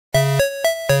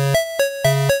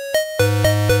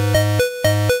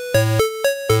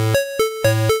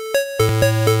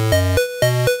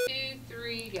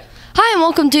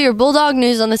welcome to your Bulldog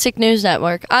News on the Sick News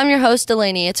Network. I'm your host,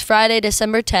 Delaney. It's Friday,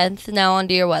 December 10th. Now on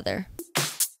to your weather.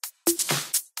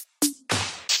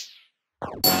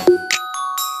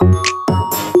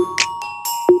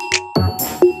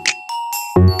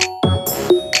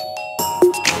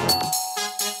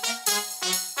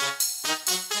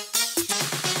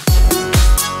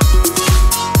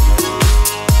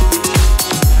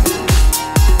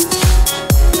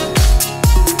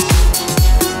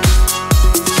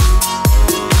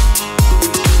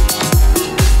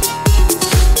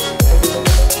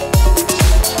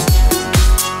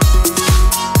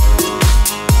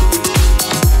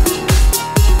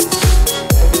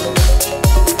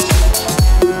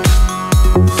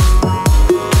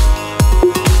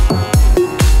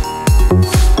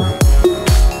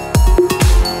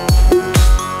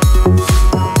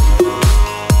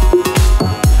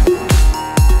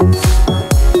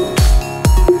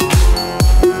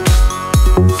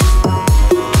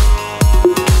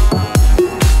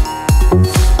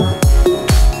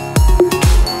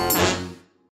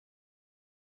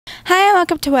 Hi and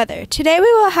welcome to weather. Today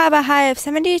we will have a high of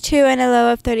 72 and a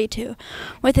low of 32,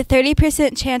 with a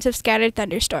 30% chance of scattered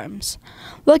thunderstorms.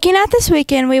 Looking at this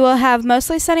weekend, we will have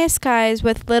mostly sunny skies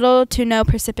with little to no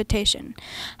precipitation.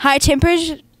 High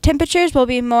temperatures will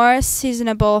be more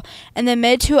seasonable in the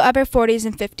mid to upper 40s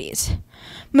and 50s.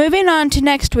 Moving on to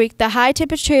next week, the high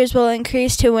temperatures will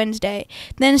increase to Wednesday,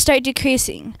 then start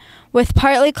decreasing, with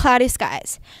partly cloudy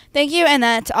skies. Thank you, and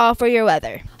that's all for your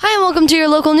weather. Hi and welcome to your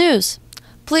local news.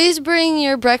 Please bring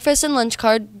your breakfast and lunch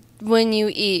card when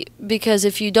you eat, because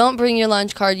if you don't bring your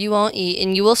lunch card, you won't eat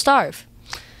and you will starve.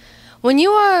 When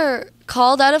you are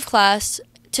called out of class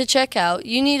to check out,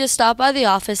 you need to stop by the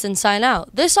office and sign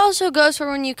out. This also goes for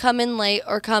when you come in late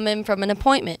or come in from an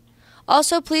appointment.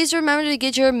 Also, please remember to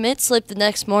get your admit slip the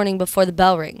next morning before the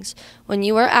bell rings, when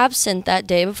you were absent that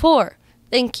day before.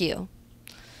 Thank you.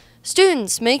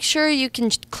 Students, make sure you can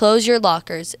close your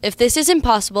lockers. If this isn't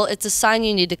possible, it's a sign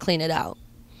you need to clean it out.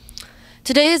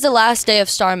 Today is the last day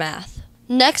of Star Math.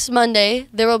 Next Monday,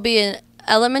 there will be an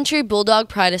elementary Bulldog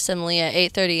Pride Assembly at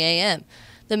 8:30 a.m.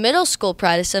 The middle school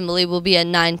Pride Assembly will be at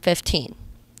 9:15.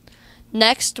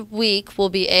 Next week will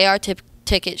be AR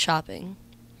ticket shopping.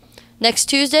 Next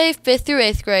Tuesday, 5th through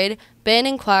 8th grade, band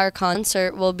and choir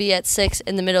concert will be at 6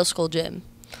 in the middle school gym.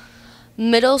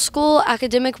 Middle school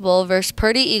Academic Bowl versus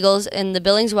Purdy Eagles and the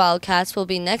Billings Wildcats will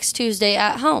be next Tuesday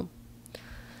at home.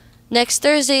 Next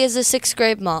Thursday is the 6th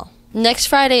grade mall. Next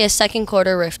Friday is second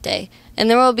quarter Rift Day, and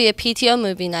there will be a PTO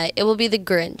movie night. It will be The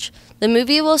Grinch. The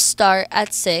movie will start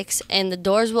at 6, and the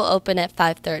doors will open at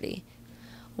 5:30.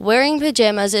 Wearing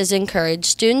pajamas is encouraged.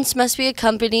 Students must be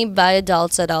accompanied by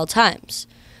adults at all times.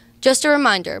 Just a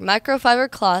reminder,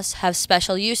 microfiber cloths have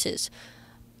special uses.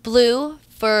 Blue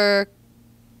for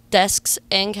desks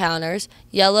and counters,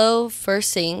 yellow for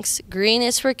sinks, green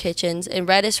is for kitchens, and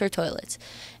red is for toilets.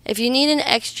 If you need an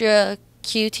extra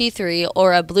QT3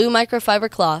 or a blue microfiber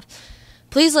cloth,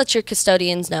 please let your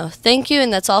custodians know. Thank you,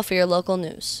 and that's all for your local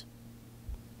news.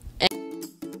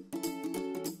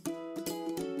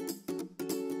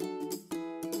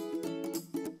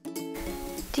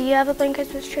 Do you have a blank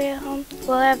Christmas tree at home?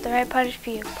 Well, I have the right product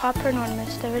for you, Popper and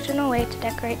Ornaments, the original way to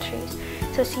decorate trees.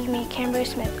 So see me, Canberra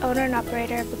Smith, owner and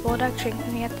operator of the Bulldog Tree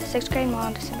Company at the 6th grade mall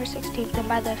on December 16th and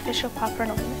buy the official Popper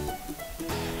and Ornament.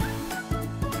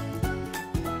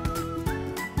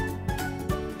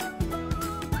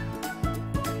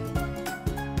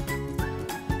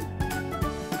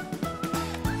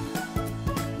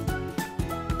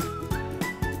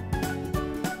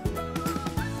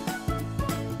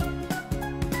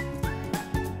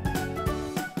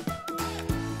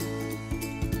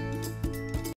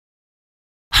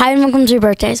 Hi and welcome to your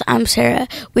birthdays. I'm Sarah.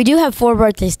 We do have 4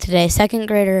 birthdays today. 2nd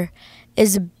grader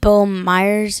Isabel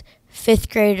Myers, 5th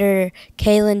grader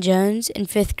Kaylin Jones, and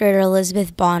 5th grader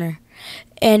Elizabeth Bonner.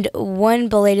 And 1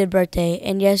 belated birthday.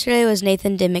 And yesterday was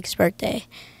Nathan Dimmick's birthday.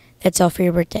 That's all for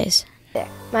your birthdays.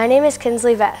 My name is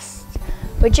Kinsley Vest.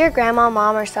 Would your grandma,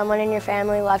 mom, or someone in your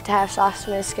family love to have soft,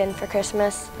 smooth skin for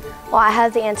Christmas? Well, I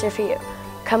have the answer for you.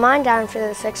 Come on down for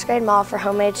the 6th grade mall for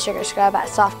homemade sugar scrub at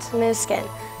Soft Smooth Skin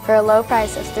for a low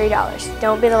price of $3.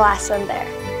 Don't be the last one there.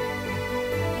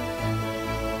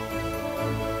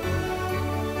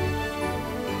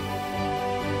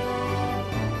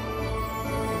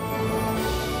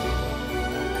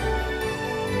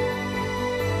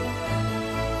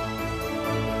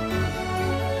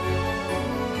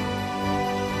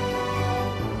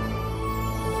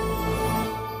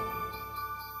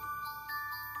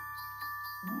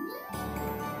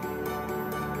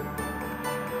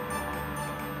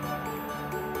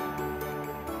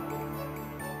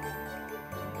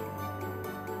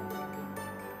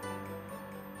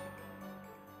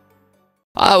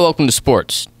 Hi, welcome to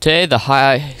sports. Today, the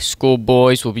high school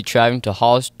boys will be traveling to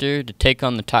Hollister to take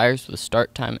on the Tigers with a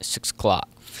start time at 6 o'clock.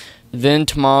 Then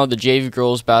tomorrow, the JV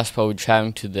girls basketball will be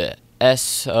traveling to the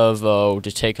S of O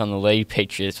to take on the Lady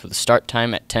Patriots with a start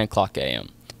time at 10 o'clock a.m.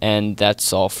 And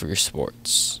that's all for your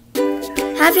sports.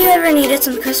 Have you ever needed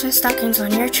some Christmas stockings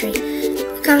on your tree?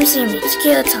 Come see me,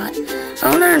 Tequila Todd,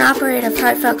 owner and operator of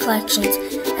Heartfelt Collections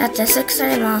at the 6th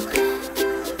Grade Mall,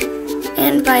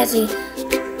 and buy the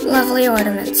lovely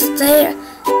ornaments. They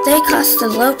cost the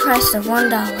low price of $1.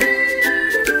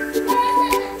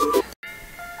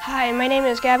 Hi, my name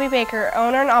is Gabby Baker,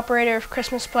 owner and operator of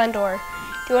Christmas Splendor.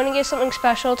 Do you want to give something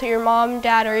special to your mom,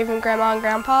 dad, or even grandma and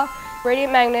grandpa?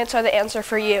 Radiant magnets are the answer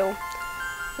for you.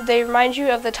 They remind you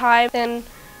of the time in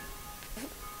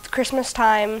Christmas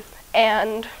time,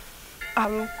 and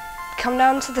come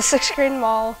down to the 6th Grade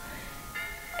Mall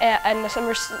on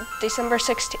December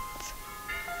 16th.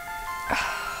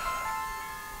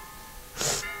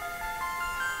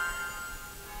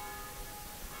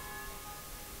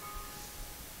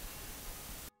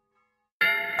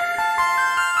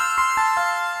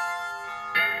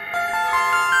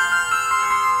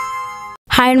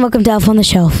 Hi, and welcome to Elf on the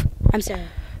Shelf. I'm Sarah.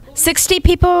 60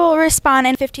 people respond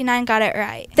and 59 got it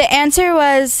right. The answer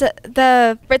was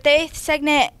the birthday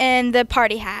segment and the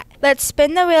party hat. Let's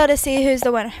spin the wheel to see who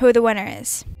the winner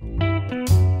is.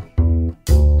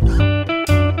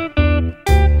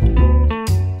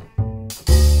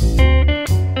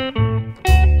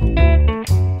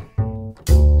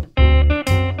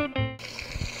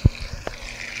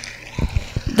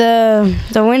 The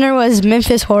winner was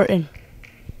Memphis Horton.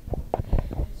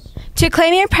 To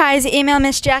claim your prize, email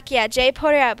Miss Jackie at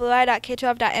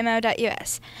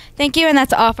jporter@blueye.k12.mo.us. Thank you, and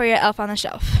that's all for your Elf on the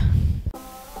Shelf.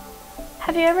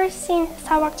 Have you ever seen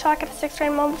Sidewalk Chalk at the 6th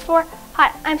Grade Mall before?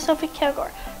 Hi, I'm Sophie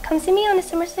Kilgore. Come see me on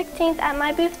December 16th at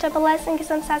my booth SS and get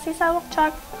some sassy Sidewalk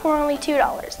Chalk for only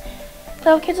 $2.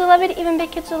 Little kids will love it, even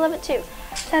big kids will love it too.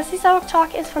 Sassy Sidewalk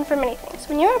Chalk is fun for many things.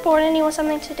 When you are bored and you want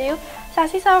something to do,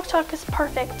 Sassy Sidewalk Chalk is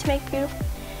perfect to make beautiful.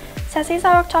 Sassy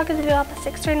Sidewalk Chalk is available at the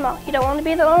 6th Grade Mall. You don't want to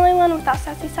be the only one without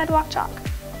Sassy Sidewalk Chalk.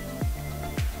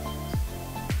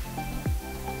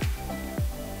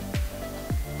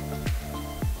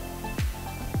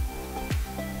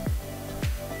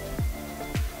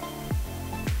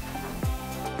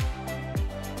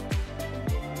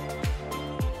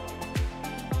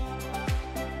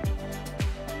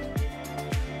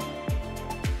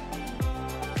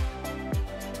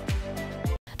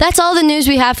 That's all the news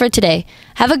we have for today.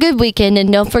 Have a good weekend,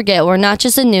 and don't forget, we're not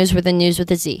just the news, we're the news with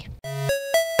a Z.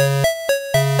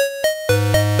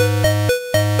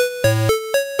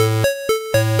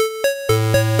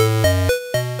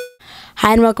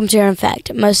 Hi, and welcome to Your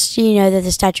Fact. Most of you know that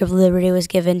the Statue of Liberty was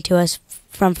given to us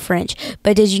from French,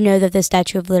 but did you know that the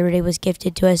Statue of Liberty was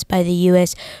gifted to us by the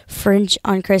U.S. French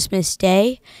on Christmas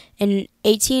Day? In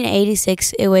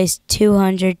 1886, it weighs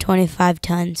 225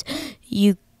 tons.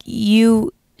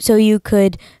 So you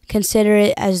could consider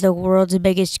it as the world's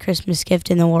biggest Christmas gift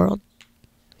in the world.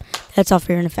 That's all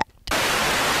for Your Fact.